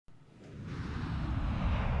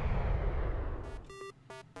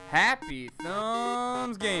Happy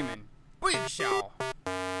Thumbs Gaming. Big show.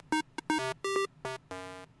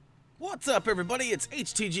 What's up, everybody? It's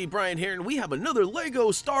HTG Brian here, and we have another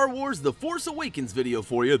LEGO Star Wars The Force Awakens video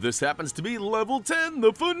for you. This happens to be level 10,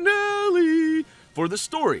 the finale for the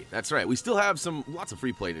story. That's right, we still have lots of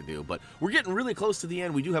free play to do, but we're getting really close to the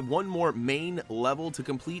end. We do have one more main level to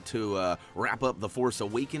complete to wrap up the Force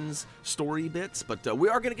Awakens story bits, but we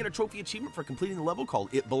are going to get a trophy achievement for completing the level called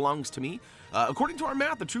It Belongs to Me. According to our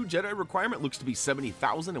math, the true Jedi requirement looks to be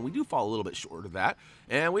 70,000, and we do fall a little bit short of that.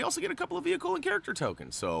 And we also get a couple of vehicle and character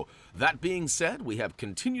tokens. So that being said, we have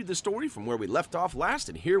continued the story from where we left off last,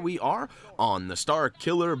 and here we are on the Star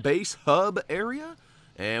Killer base hub area.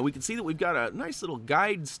 And we can see that we've got a nice little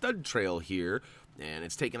guide stud trail here, and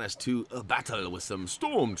it's taking us to a battle with some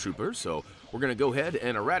stormtroopers. So we're going to go ahead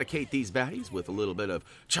and eradicate these baddies with a little bit of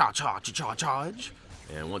charge.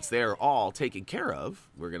 And once they're all taken care of,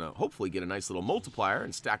 we're going to hopefully get a nice little multiplier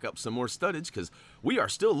and stack up some more studdage, because we are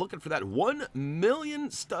still looking for that 1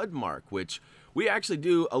 million stud mark, which we actually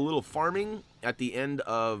do a little farming at the end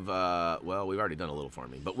of, well, we've already done a little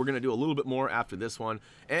farming, but we're going to do a little bit more after this one.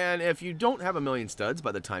 And if you don't have 1 million studs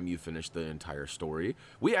by the time you finish the entire story,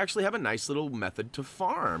 we actually have a nice little method to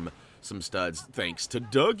farm some studs, thanks to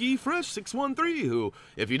Dougie Fresh 613, who,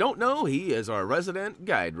 if you don't know, he is our resident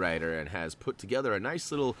guide writer and has put together a nice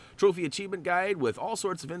little trophy achievement guide with all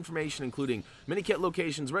sorts of information, including mini kit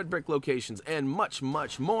locations, red brick locations, and much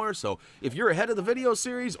more. So if you're ahead of the video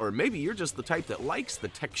series, or maybe you're just the type that likes the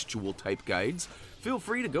textual type guides, feel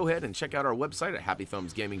free to go ahead and check out our website at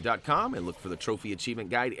HappyThumbsGaming.com and look for the Trophy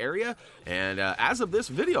Achievement Guide area. And as of this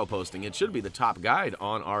video posting, it should be the top guide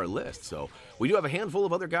on our list. So we do have a handful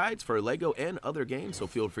of other guides for LEGO and other games, so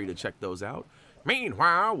feel free to check those out.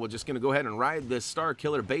 Meanwhile, we're just going to go ahead and ride this Star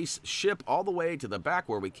Killer base ship all the way to the back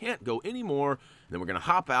where we can't go anymore. And then we're going to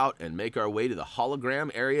hop out and make our way to the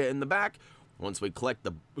hologram area in the back. Once we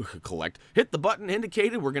hit the button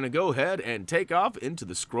indicated, we're going to go ahead and take off into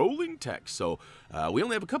the scrolling text. So we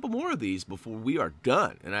only have a couple more of these before we are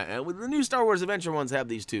done. And the new Star Wars Adventure ones have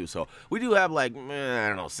these too. So we do have like, I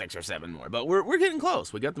don't know, 6 or 7 more. But we're getting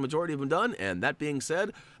close. We got the majority of them done. And that being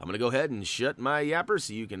said, I'm going to go ahead and shut my yapper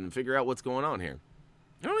so you can figure out what's going on here.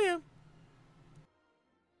 Oh, yeah.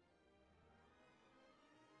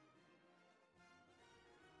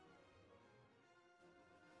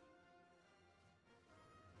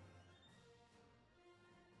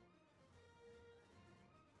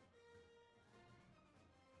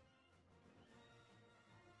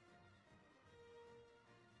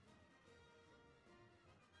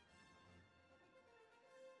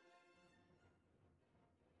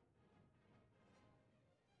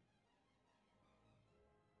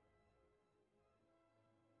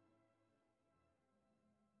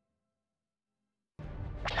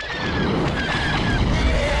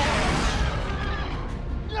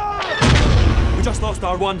 We just lost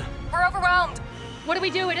our one. We're overwhelmed. What do we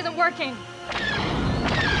do? It isn't working.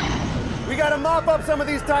 We gotta mop up some of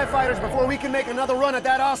these TIE fighters before we can make another run at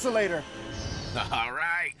that oscillator. All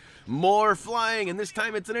right, more flying, and this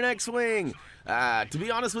time it's in an X-Wing. To be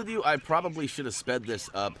honest with you, I probably should have sped this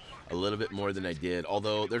up a little bit more than I did,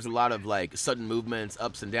 although there's a lot of like sudden movements,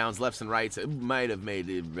 ups and downs, lefts and rights. It might have made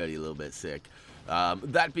everybody a little bit sick.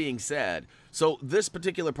 That being said, so this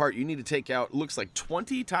particular part you need to take out, looks like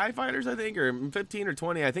 20 TIE fighters, I think, or 15 or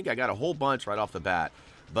 20. I think I got a whole bunch right off the bat.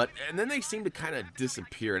 And then they seem to kind of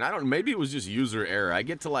disappear, and I don't know, maybe it was just user error. I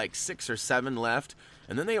get to like 6 or 7 left,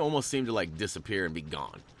 and then they almost seem to like disappear and be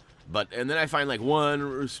gone. And then I find like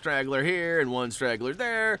one straggler here and one straggler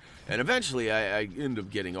there, and eventually I end up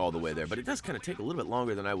getting all the way there. But it does kind of take a little bit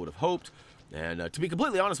longer than I would have hoped. And to be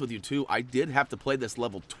completely honest with you too, I did have to play this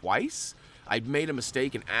level twice. I made a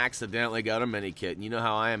mistake and accidentally got a mini kit, and you know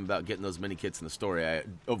how I am about getting those mini kits in the story. I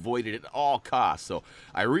avoided it at all costs, so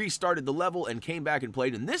I restarted the level and came back and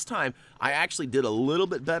played, and this time I actually did a little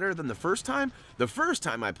bit better than the first time. The first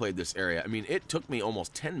time I played this area, I mean, it took me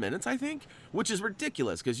almost 10 minutes, I think, which is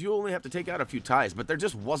ridiculous because you only have to take out a few ties, but there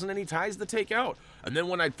just wasn't any ties to take out. And then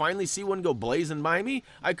when I'd finally see one go blazing by me,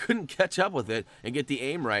 I couldn't catch up with it and get the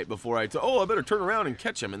aim right before I better turn around and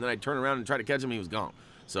catch him, and then I'd turn around and try to catch him and he was gone.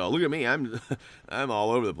 So look at me, I'm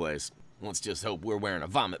all over the place. Let's just hope we're wearing a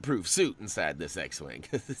vomit-proof suit inside this X-Wing,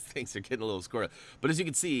 because things are getting a little squirrely. But as you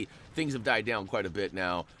can see, things have died down quite a bit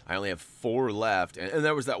now. I only have 4 left, and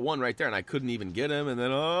there was that one right there, and I couldn't even get him, and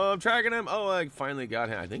then, oh, I'm tracking him. Oh, I finally got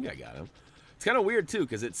him. I think I got him. It's kind of weird, too,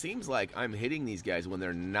 because it seems like I'm hitting these guys when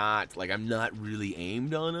they're not, like, I'm not really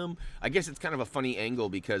aimed on them. I guess it's kind of a funny angle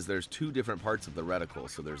because there's two different parts of the reticle.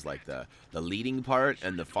 So there's, like, the leading part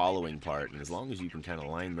and the following part. And as long as you can kind of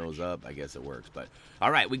line those up, I guess it works. But,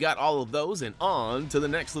 all right, we got all of those, and on to the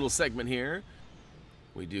next little segment here.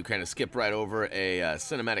 We do kind of skip right over a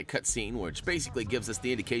cinematic cutscene, which basically gives us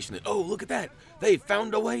the indication that, oh, look at that. They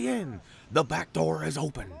found a way in. The back door is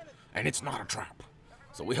open, and it's not a trap.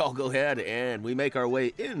 So we all go ahead and we make our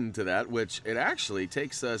way into that, which it actually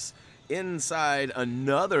takes us inside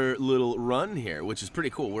another little run here, which is pretty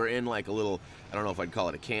cool. We're in like a little, I don't know if I'd call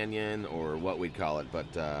it a canyon or what we'd call it,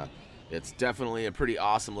 but it's definitely a pretty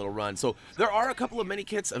awesome little run. So there are a couple of mini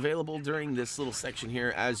kits available during this little section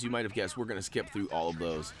here. As you might have guessed, we're going to skip through all of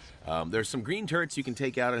those. There's some green turrets you can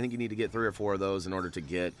take out. I think you need to get 3 or 4 of those in order to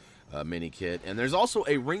get mini kit. And there's also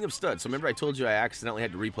a ring of studs. So remember I told you I accidentally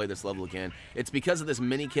had to replay this level again. It's because of this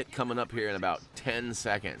mini kit coming up here in about 10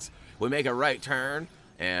 seconds. We make a right turn,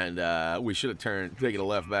 and we should have taken a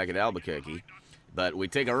left back at Albuquerque. But we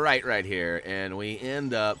take a right here, and we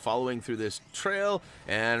end up following through this trail,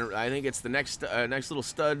 and I think it's the next little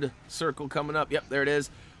stud circle coming up. Yep, there it is.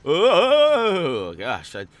 Oh,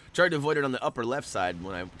 gosh. I tried to avoid it on the upper left side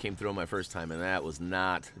when I came through my first time, and that was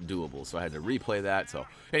not doable. So I had to replay that. So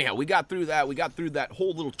anyhow, we got through that. We got through that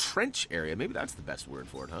whole little trench area. Maybe that's the best word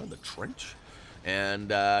for it, huh? The trench. And,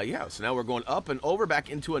 yeah, so now we're going up and over back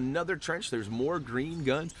into another trench. There's more green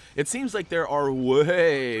guns. It seems like there are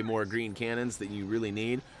way more green cannons than you really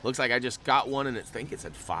need. Looks like I just got one, and I think it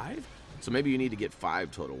said 5. So maybe you need to get 5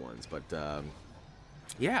 total ones. But,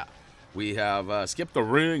 yeah. We have skipped the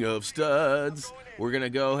ring of studs. We're going to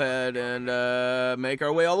go ahead and make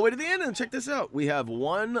our way all the way to the end. And check this out. We have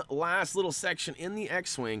one last little section in the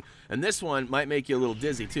X-Wing. And this one might make you a little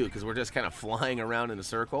dizzy, too, because we're just kind of flying around in a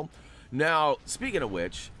circle. Now, speaking of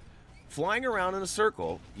which, flying around in a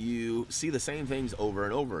circle, you see the same things over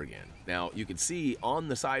and over again. Now, you can see on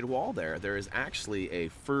the side wall there is actually a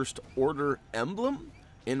First Order emblem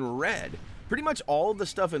in red. Pretty much all of the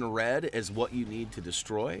stuff in red is what you need to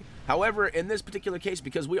destroy. However, in this particular case,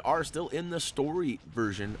 because we are still in the story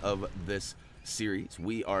version of this series,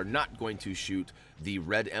 we are not going to shoot the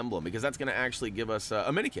red emblem because that's going to actually give us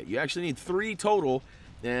a mini kit. You actually need 3 total,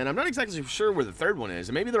 and I'm not exactly sure where the third one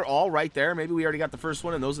is. Maybe they're all right there. Maybe we already got the first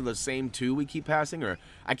one, and those are the same 2 we keep passing, or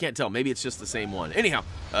I can't tell. Maybe it's just the same one. Anyhow,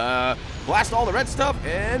 blast all the red stuff,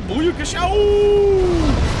 and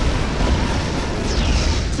booyakashow!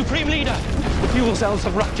 Supreme Leader, the fuel cells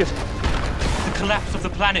have ruptured. The collapse of the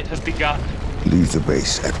planet has begun. Leave the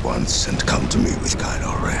base at once and come to me with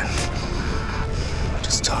Kylo Ren. It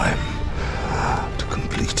is time to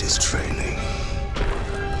complete his training.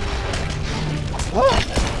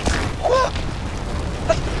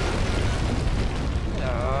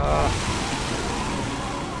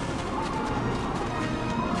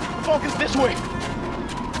 Focus this way!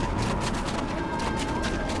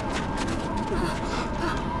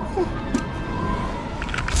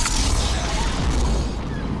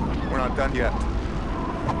 We're not done yet.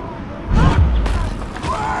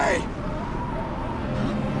 Why?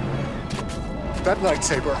 That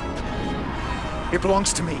lightsaber, it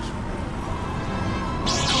belongs to me.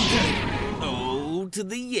 Oh, to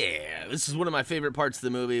the yeah. This is one of my favorite parts of the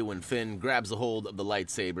movie when Finn grabs a hold of the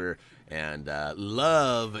lightsaber and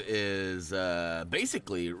Love is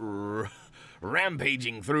basically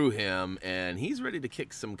rampaging through him, and he's ready to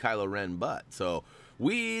kick some Kylo Ren butt. So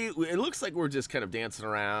it looks like we're just kind of dancing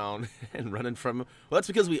around and running from him. Well, that's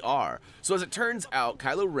because we are. So as it turns out,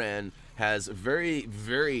 Kylo Ren has very,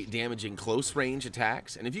 very damaging close-range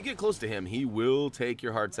attacks, and if you get close to him, he will take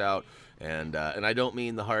your hearts out. And I don't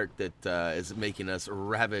mean the heart that is making us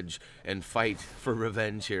ravage and fight for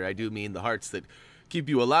revenge here. I do mean the hearts that keep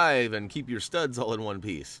you alive and keep your studs all in one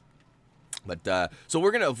piece. But so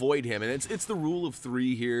we're gonna avoid him, and it's the rule of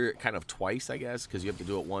 3 here, kind of twice, I guess, because you have to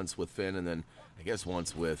do it once with Finn and then I guess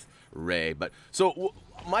once with Rey. But so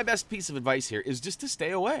my best piece of advice here is just to stay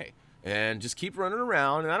away and just keep running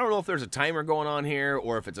around. And I don't know if there's a timer going on here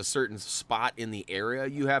or if it's a certain spot in the area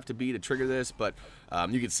you have to be to trigger this, but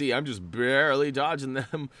you can see I'm just barely dodging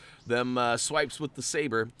them swipes with the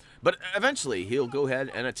saber. But eventually he'll go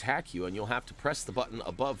ahead and attack you, and you'll have to press the button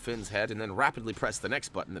above Finn's head and then rapidly press the next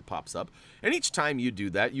button that pops up. And each time you do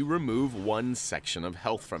that, you remove 1 section of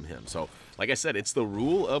health from him. So like I said, it's the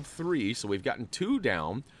rule of 3, so we've gotten 2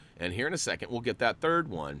 down, and here in a second we'll get that 3rd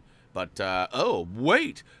one. But, oh,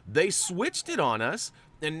 wait, they switched it on us,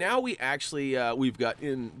 and now we actually, we've got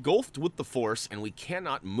engulfed with the Force, and we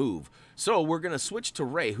cannot move. So we're going to switch to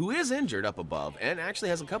Rey, who is injured up above, and actually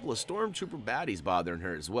has a couple of Stormtrooper baddies bothering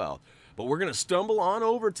her as well. But we're going to stumble on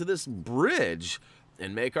over to this bridge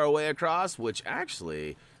and make our way across, which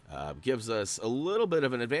actually gives us a little bit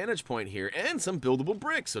of an advantage point here and some buildable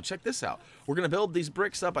bricks. So check this out. We're going to build these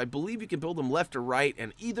bricks up. I believe you can build them left or right,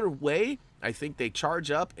 and either way, I think they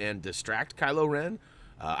charge up and distract Kylo Ren.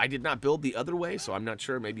 I did not build the other way, so I'm not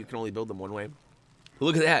sure. Maybe you can only build them one way. But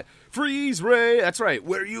look at that. Freeze, Rey. That's right.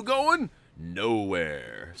 Where are you going?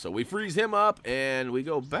 Nowhere. So we freeze him up, and we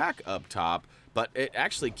go back up top. But it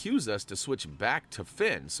actually cues us to switch back to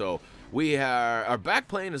Finn. So we are back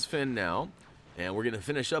playing as Finn now. And we're going to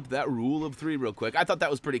finish up that rule of 3 real quick. I thought that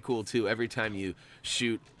was pretty cool, too. Every time you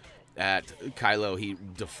shoot at Kylo, he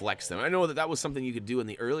deflects them. I know that that was something you could do in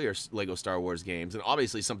the earlier LEGO Star Wars games, and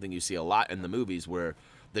obviously something you see a lot in the movies where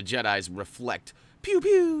the Jedis reflect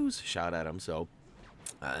pew-pews shot at them. So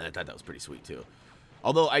I thought that was pretty sweet, too.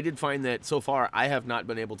 Although I did find that so far I have not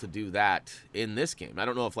been able to do that in this game. I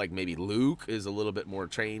don't know if like maybe Luke is a little bit more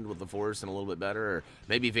trained with the Force and a little bit better, or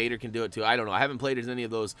maybe Vader can do it too. I don't know. I haven't played as any of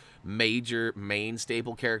those major main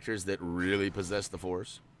staple characters that really possess the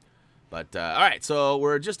Force. But all right, so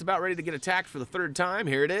we're just about ready to get attacked for the 3rd time.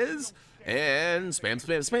 Here it is. And spam,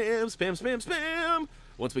 spam, spam, spam, spam, spam.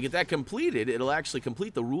 Once we get that completed, it'll actually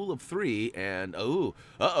complete the rule of 3. And oh,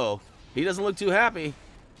 uh-oh, he doesn't look too happy.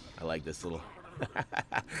 I like this little...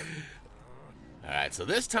 Alright, so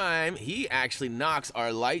this time he actually knocks our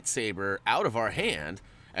lightsaber out of our hand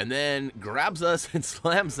and then grabs us and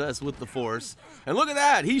slams us with the Force. And look at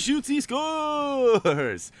that! He shoots, he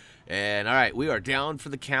scores! And alright, we are down for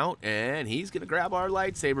the count, and he's gonna grab our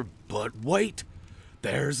lightsaber. But wait!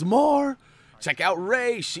 There's more! Check out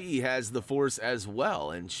Rey. She has the Force as well,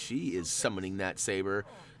 and she is summoning that saber.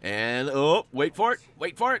 And, oh, wait for it,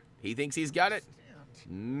 wait for it. He thinks he's got it.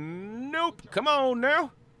 Nope. Come on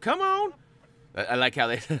now. Come on. I like how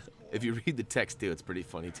they, if you read the text too, it's pretty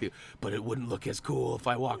funny too. But it wouldn't look as cool if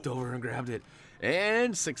I walked over and grabbed it.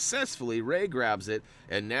 And successfully, Rey grabs it.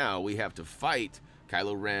 And now we have to fight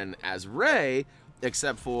Kylo Ren as Rey,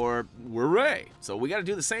 except for we're Rey. So we got to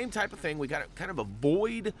do the same type of thing. We got to kind of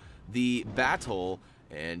avoid the battle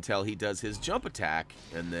until he does his jump attack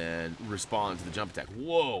and then respond to the jump attack.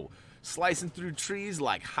 Whoa. Slicing through trees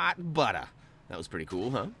like hot butter. That was pretty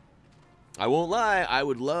cool, huh? I won't lie, I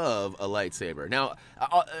would love a lightsaber. Now,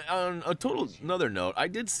 on a total another note, I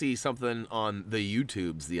did see something on the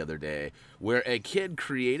YouTubes the other day where a kid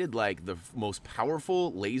created like the most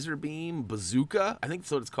powerful laser beam bazooka. I think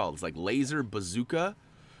that's what it's called. It's like laser bazooka.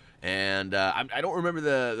 And I don't remember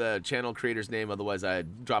the channel creator's name, otherwise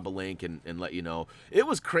I'd drop a link and let you know. It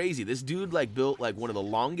was crazy. This dude like built like one of the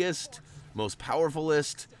longest, most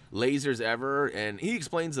powerfulest lasers ever, and he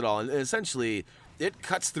explains it all. And essentially, it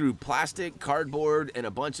cuts through plastic, cardboard, and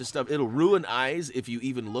a bunch of stuff. It'll ruin eyes if you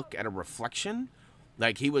even look at a reflection.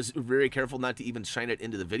 Like, he was very careful not to even shine it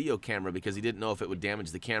into the video camera because he didn't know if it would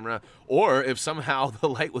damage the camera or if somehow the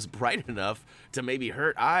light was bright enough to maybe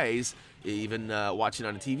hurt eyes even watching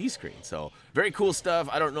on a TV screen. So, very cool stuff.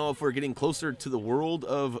 I don't know if we're getting closer to the world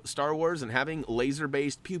of Star Wars and having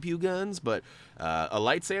laser-based pew-pew guns, but a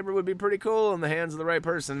lightsaber would be pretty cool in the hands of the right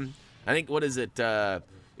person. I think, what is it,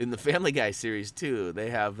 in the Family Guy series, too, they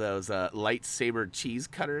have those lightsaber cheese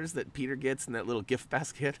cutters that Peter gets in that little gift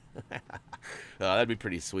basket. That'd be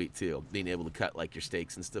pretty sweet, too, being able to cut, like, your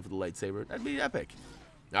steaks and stuff with a lightsaber. That'd be epic.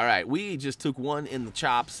 All right, we just took one in the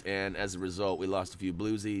chops, and as a result, we lost a few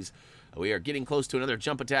bluesies. We are getting close to another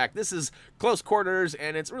jump attack. This is close quarters,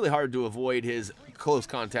 and it's really hard to avoid his close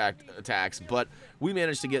contact attacks, but we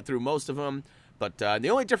managed to get through most of them. But the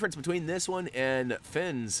only difference between this one and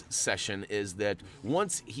Finn's session is that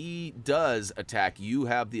once he does attack, you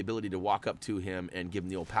have the ability to walk up to him and give him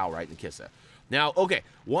the old pow right and kiss it. Now, okay,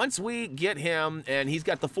 once we get him and he's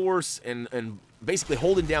got the Force and basically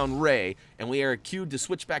holding down Rey, and we are cued to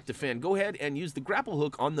switch back to Finn, go ahead and use the grapple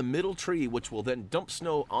hook on the middle tree, which will then dump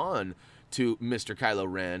snow on to Mr. Kylo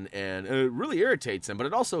Ren, and it really irritates him, but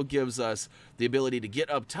it also gives us the ability to get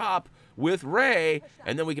up top with Rey,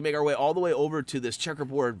 and then we can make our way all the way over to this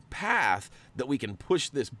checkerboard path that we can push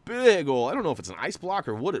this big old, I don't know if it's an ice block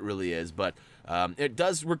or what it really is, but it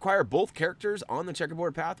does require both characters on the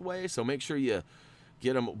checkerboard pathway, so make sure you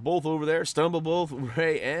get them both over there, stumble both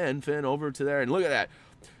Rey and Finn over to there, and look at that.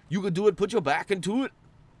 You could do it, put your back into it.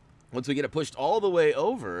 Once we get it pushed all the way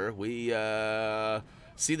over, we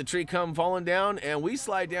see the tree come falling down, and we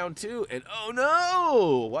slide down too, and oh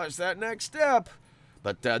no! Watch that next step.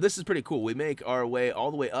 But this is pretty cool. We make our way all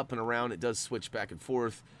the way up and around. It does switch back and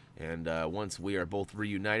forth, and once we are both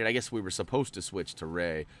reunited, I guess we were supposed to switch to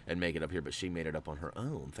Rey and make it up here, but she made it up on her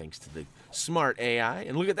own thanks to the smart AI.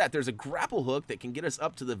 And look at that. There's a grapple hook that can get us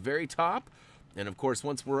up to the very top, And of course,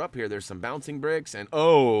 once we're up here, there's some bouncing bricks, and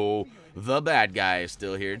oh, the bad guy is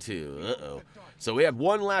still here too. Uh-oh. So we have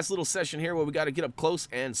one last little session here where we got to get up close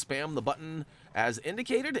and spam the button as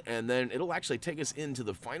indicated, and then it'll actually take us into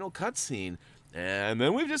the final cutscene. And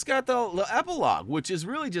then we've just got the epilogue, which is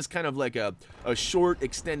really just kind of like a short,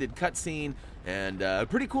 extended cutscene, and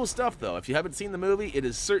pretty cool stuff, though. If you haven't seen the movie, it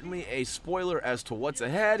is certainly a spoiler as to what's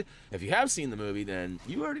ahead. If you have seen the movie, then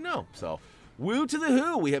you already know. So, woo to the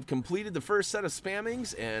who! We have completed the first set of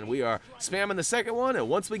spammings, and we are spamming the second one, and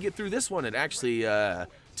once we get through this one, it actually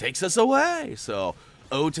takes us away. So,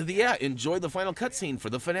 oh to the yeah, enjoy the final cutscene for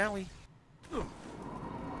the finale.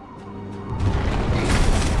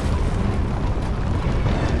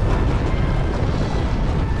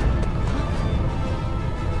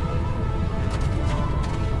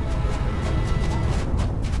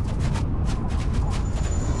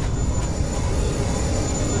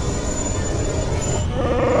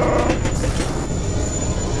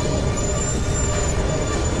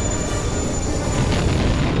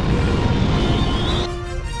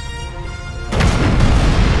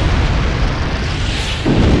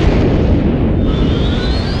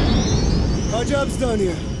 Our job's done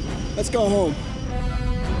here. Let's go home.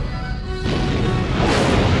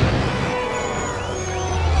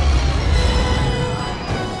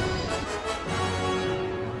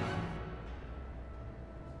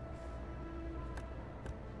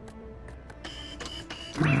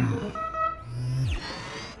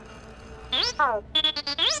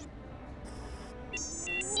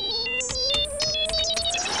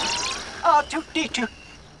 R2-D2,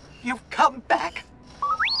 you've come back.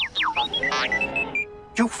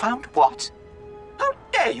 You found what? How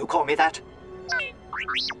dare you call me that?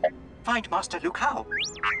 Find Master Luke how?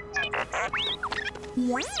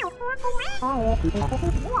 All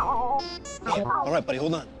right, buddy,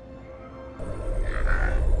 hold on.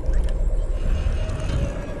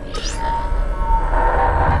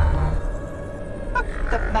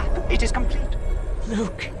 The map, it is complete.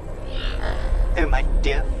 Luke. Oh, my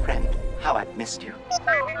dear friend, how I've missed you.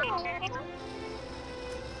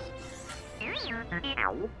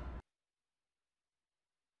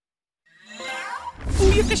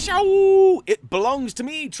 It belongs to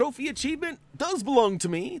me. Trophy achievement does belong to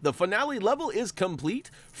me. The finale level is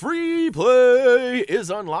complete. Free play is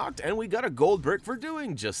unlocked, and we got a gold brick for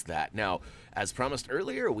doing just that. Now, as promised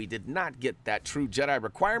earlier, we did not get that true Jedi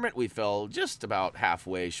requirement. We fell just about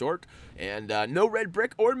halfway short, and no red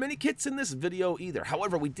brick or mini kits in this video either.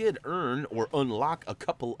 However, we did earn or unlock a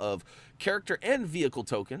couple of character and vehicle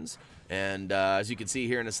tokens, and as you can see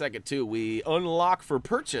here in a second too, we unlock for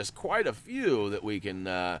purchase quite a few that we can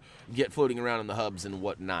get floating around in the hubs and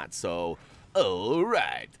whatnot. So, all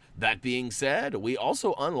right. That being said, we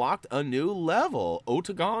also unlocked a new level,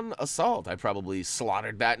 Octagon Assault. I probably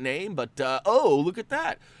slaughtered that name, but oh, look at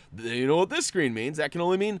that. You know what this screen means? That can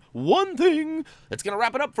only mean one thing. That's going to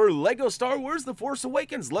wrap it up for LEGO Star Wars The Force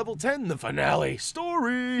Awakens Level 10, the finale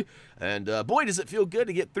story. And boy, does it feel good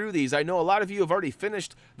to get through these. I know a lot of you have already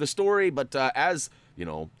finished the story, but as, you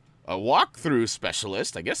know, a walkthrough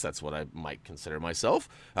specialist, I guess that's what I might consider myself,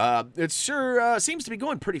 it sure seems to be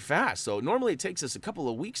going pretty fast. So normally it takes us a couple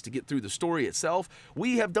of weeks to get through the story itself.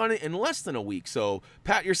 We have done it in less than a week, so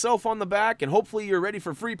pat yourself on the back, and hopefully you're ready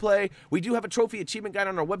for free play. We do have a trophy achievement guide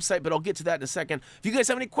on our website, but I'll get to that in a second. If you guys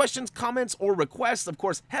have any questions, comments, or requests, of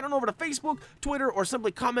course, head on over to Facebook, Twitter, or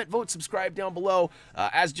simply comment, vote, subscribe down below.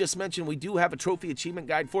 As just mentioned, we do have a trophy achievement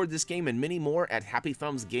guide for this game and many more at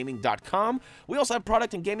HappyThumbsGaming.com. We also have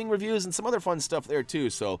product and gaming reviews and some other fun stuff there too.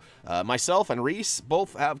 So myself and Reese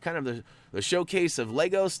both have kind of the showcase of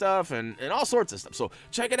Lego stuff and all sorts of stuff. So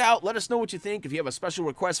check it out. Let us know what you think. If you have a special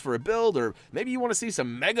request for a build, or maybe you want to see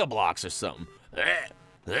some Mega Blocks or something.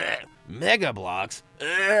 Mega Blocks.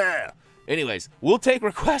 Anyways, we'll take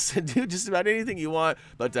requests and do just about anything you want,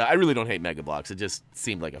 but I really don't hate Mega Blocks. It just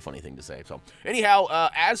seemed like a funny thing to say. So anyhow,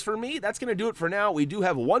 as for me, that's going to do it for now. We do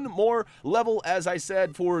have one more level, as I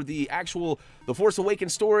said, for the actual The Force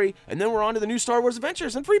Awakens story, and then we're on to the new Star Wars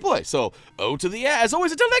Adventures and free play. So, oh to the yeah. As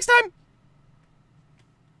always, until next time,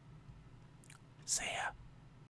 see ya.